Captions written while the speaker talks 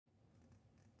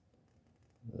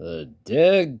The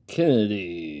Dead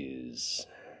Kennedys.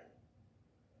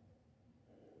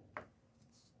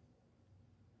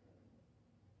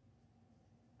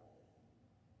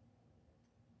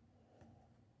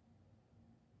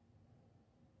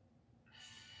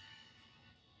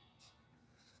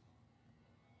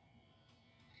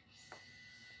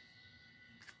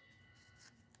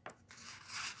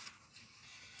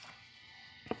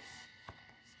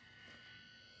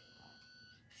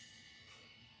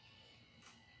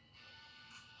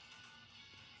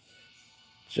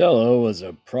 Jello was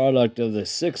a product of the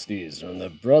 60s when the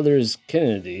brothers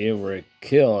Kennedy were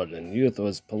killed and youth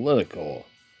was political.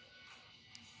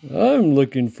 I'm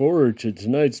looking forward to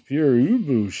tonight's Pure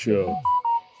Ubu show.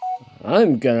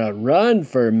 I'm gonna run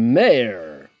for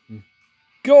mayor.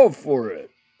 Go for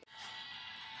it.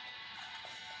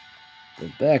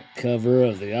 The back cover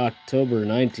of the October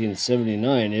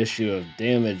 1979 issue of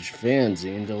Damaged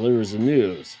Fanzine delivers the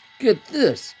news. Get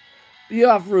this!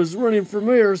 Biafra is running for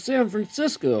mayor of San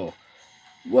Francisco.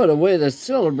 What a way to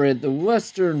celebrate the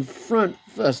Western Front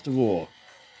Festival.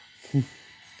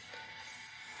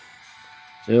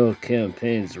 Still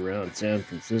campaigns around San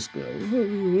Francisco.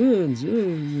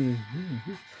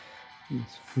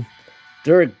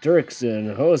 Dirk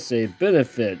Dirksen hosts a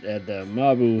benefit at the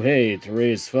Mabuhay to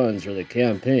raise funds for the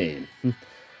campaign.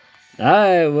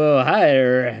 I will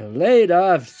hire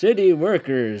laid-off city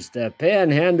workers to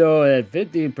panhandle at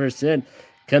 50%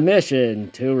 commission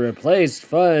to replace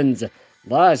funds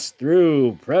lost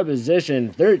through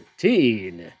Proposition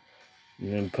 13.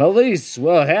 And police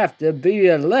will have to be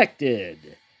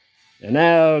elected. And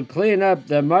I'll clean up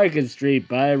the Market Street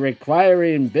by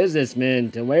requiring businessmen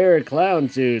to wear clown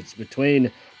suits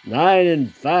between 9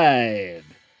 and 5.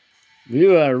 We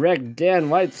will erect Dan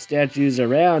White statues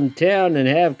around town and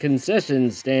have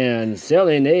concession stands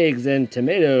selling eggs and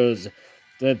tomatoes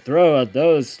to throw at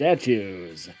those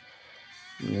statues.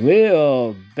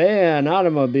 We'll ban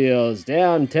automobiles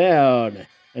downtown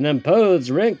and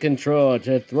impose rent control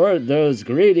to thwart those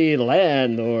greedy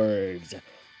landlords.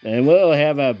 And we'll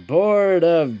have a board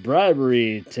of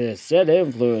bribery to set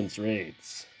influence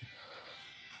rates.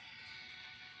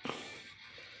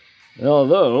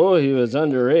 Although he was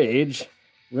underage,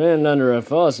 ran under a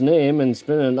false name, and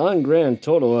spent an ungrand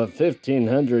total of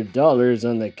 $1,500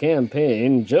 on the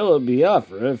campaign, Jello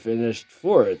Biafra finished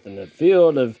fourth in a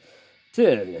field of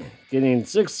 10, getting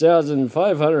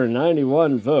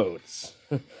 6,591 votes.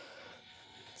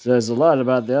 Says a lot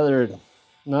about the other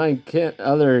 9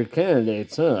 other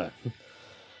candidates, huh?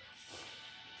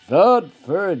 Vote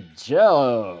for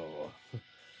Jello.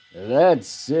 That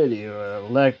city will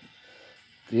elect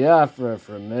Biafra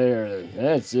for mayor.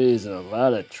 That city's in a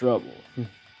lot of trouble.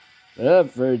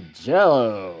 Vote for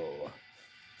Jello.